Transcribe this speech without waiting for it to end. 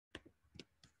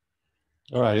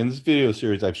All right, in this video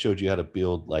series, I've showed you how to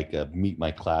build like a Meet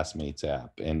My Classmates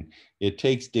app, and it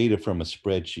takes data from a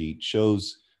spreadsheet,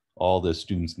 shows all the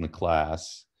students in the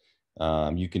class.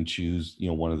 You can choose,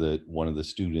 one of the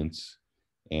students,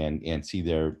 and see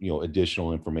their,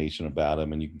 additional information about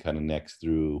them, and you can kind of next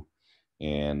through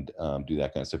and do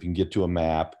that kind of stuff. You can get to a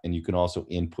map, and you can also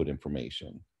input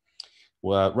information.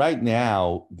 Well, right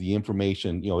now, the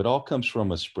information, it all comes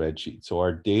from a spreadsheet. So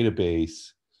our database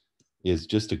is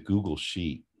just a Google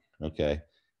sheet. Okay.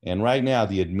 And right now,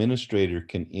 the administrator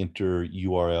can enter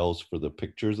URLs for the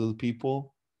pictures of the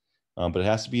people, but it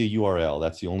has to be a URL.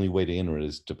 That's the only way to enter it,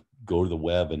 is to go to the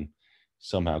web and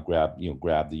somehow grab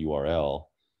the URL.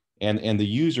 And the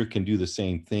user can do the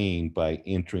same thing by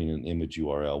entering an image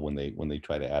URL when they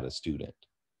try to add a student.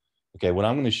 Okay, what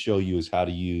I'm going to show you is how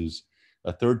to use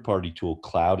a third-party tool,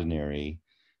 Cloudinary,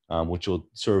 which will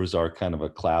serve as our kind of a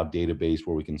cloud database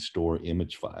where we can store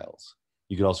image files.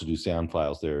 You can also do sound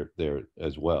files there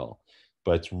as well.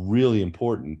 But it's really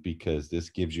important because this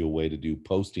gives you a way to do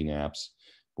posting apps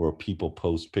where people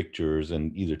post pictures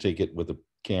and either take it with a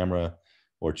camera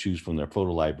or choose from their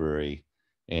photo library,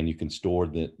 and you can store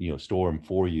store them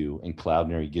for you, and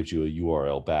Cloudinary gives you a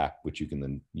URL back, which you can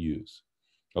then use.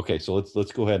 Okay, so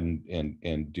let's go ahead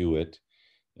and do it.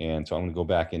 And so I'm going to go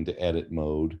back into edit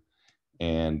mode,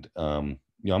 and I'm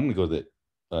going to go to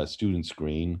the student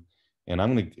screen, and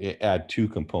I'm going to add two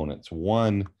components.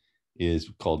 One is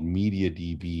called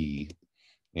MediaDB,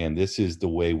 and this is the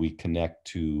way we connect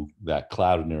to that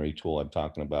Cloudinary tool I'm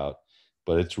talking about.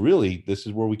 But it's really, this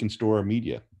is where we can store our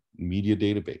media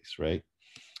database, right?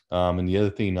 And the other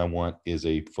thing I want is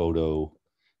a photo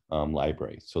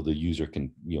library, so the user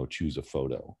can choose a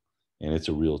photo, and it's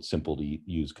a real simple to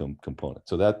use component.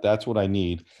 So that's what I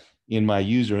need. In my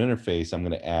user interface, I'm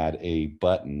going to add a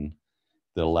button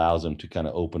that allows them to kind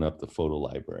of open up the photo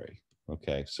library.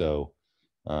 Okay, so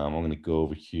I'm going to go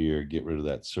over here, get rid of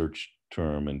that search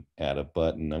term, and add a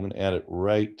button. I'm going to add it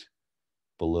right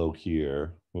below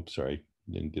here. Whoops, sorry,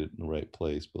 didn't get it in the right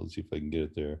place, but let's see if I can get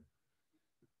it there.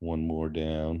 One more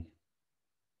down.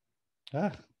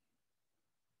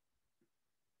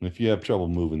 If you have trouble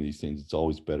moving these things, it's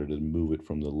always better to move it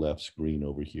from the left screen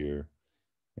over here.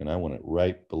 And I want it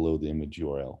right below the image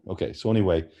URL. Okay, so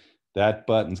anyway, that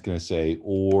button's going to say,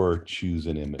 or choose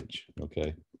an image.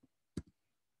 Okay.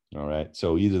 All right,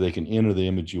 so either they can enter the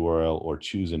image URL or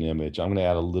choose an image. I'm going to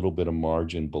add a little bit of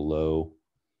margin below.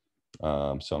 So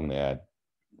I'm going to add,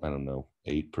 I don't know,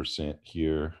 8%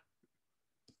 here.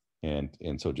 And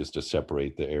so just to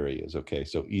separate the areas. Okay,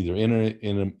 so either enter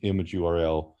in an image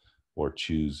URL or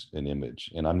choose an image.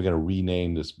 And I'm going to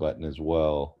rename this button as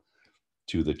well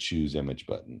to the choose image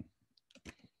button.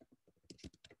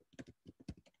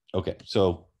 Okay,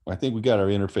 so I think we got our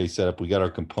interface set up. We got our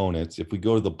components. If we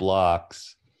go to the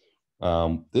blocks,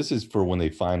 this is for when they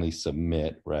finally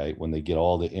submit, right? When they get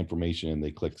all the information and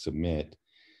they click submit.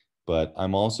 But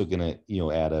I'm also going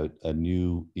to add a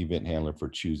new event handler for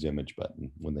choose image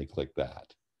button when they click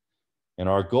that. And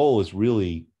our goal is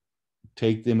really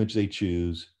take the image they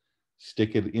choose,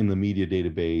 stick it in the media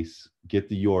database, get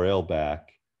the URL back,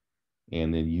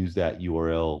 and then use that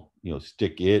URL,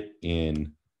 stick it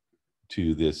in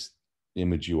to this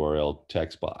image URL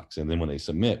text box. And then when they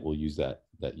submit, we'll use that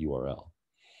URL.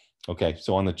 Okay,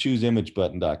 so on the choose image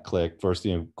button, click, first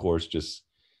thing, of course, just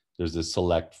there's this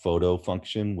select photo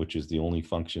function, which is the only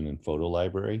function in photo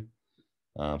library.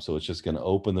 So it's just going to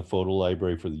open the photo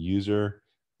library for the user.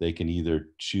 They can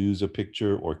either choose a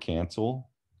picture or cancel.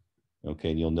 Okay,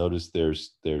 and you'll notice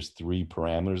there's three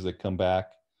parameters that come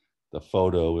back. The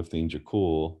photo, if things are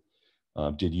cool,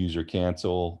 did user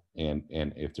cancel, and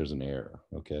if there's an error.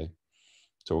 Okay,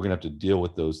 so we're gonna have to deal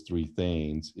with those three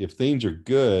things. If things are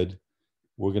good,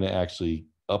 we're gonna actually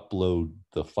upload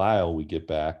the file we get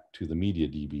back to the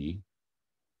MediaDB.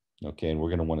 Okay, and we're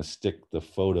gonna want to stick the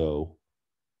photo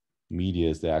media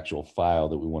as the actual file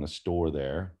that we want to store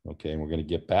there. Okay, and we're going to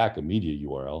get back a media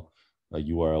URL, a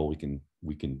URL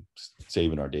we can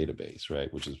save in our database,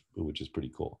 right? Which is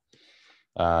pretty cool.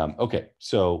 Okay,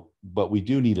 so but we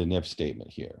do need an if statement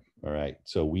here. All right,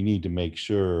 so we need to make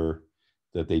sure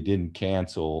that they didn't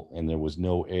cancel and there was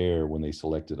no error when they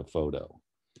selected a photo.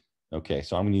 Okay,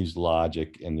 so I'm going to use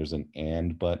logic, and there's an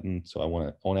and button. So I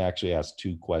want to actually ask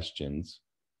two questions.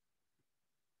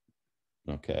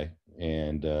 Okay,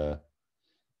 and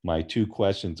my two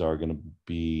questions are going to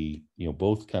be,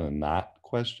 both kind of not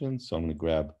questions. So I'm going to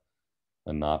grab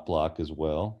a not block as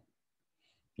well,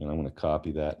 and I'm going to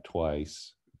copy that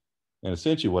twice. And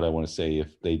essentially what I want to say,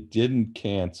 if they didn't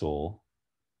cancel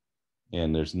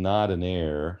and there's not an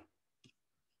error,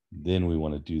 then we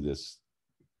want to do this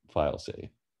file save.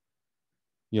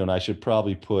 and I should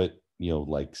probably put,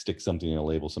 like stick something in a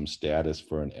label, some status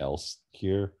for an else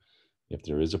here if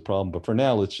there is a problem. But for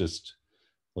now, let's just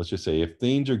say if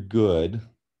things are good,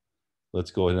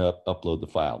 let's go ahead and upload the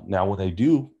file. Now, when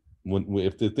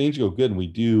if the things go good and we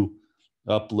do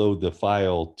upload the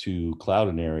file to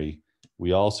Cloudinary,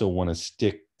 we also want to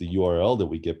stick the URL that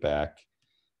we get back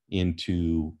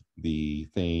into the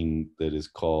thing that is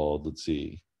called, let's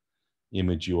see,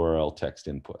 image URL text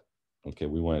input. Okay,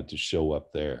 we want it to show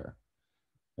up there.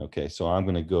 Okay, so I'm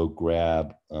going to go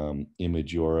grab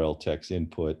image URL text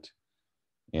input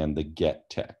and the get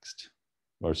text,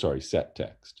 or sorry, set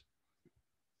text.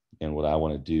 And what I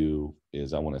want to do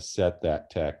is I want to set that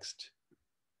text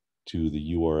to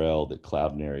the URL that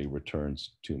Cloudinary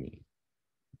returns to me.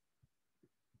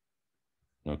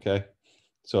 Okay,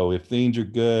 so if things are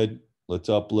good, let's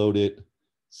upload it,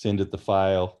 send it the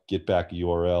file, get back a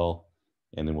URL,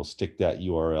 and then we'll stick that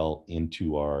URL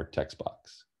into our text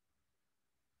box.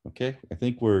 Okay, I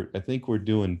think we're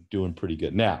doing pretty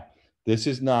good. Now, this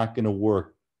is not going to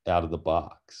work out of the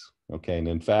box. Okay, and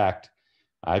in fact,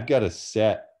 I've got to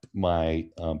set my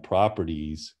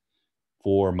properties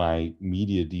for my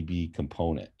MediaDB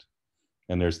component,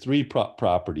 and there's 3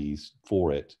 properties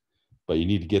for it, but you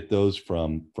need to get those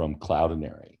from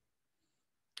Cloudinary.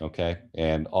 Okay,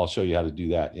 and I'll show you how to do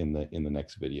that in the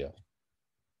next video.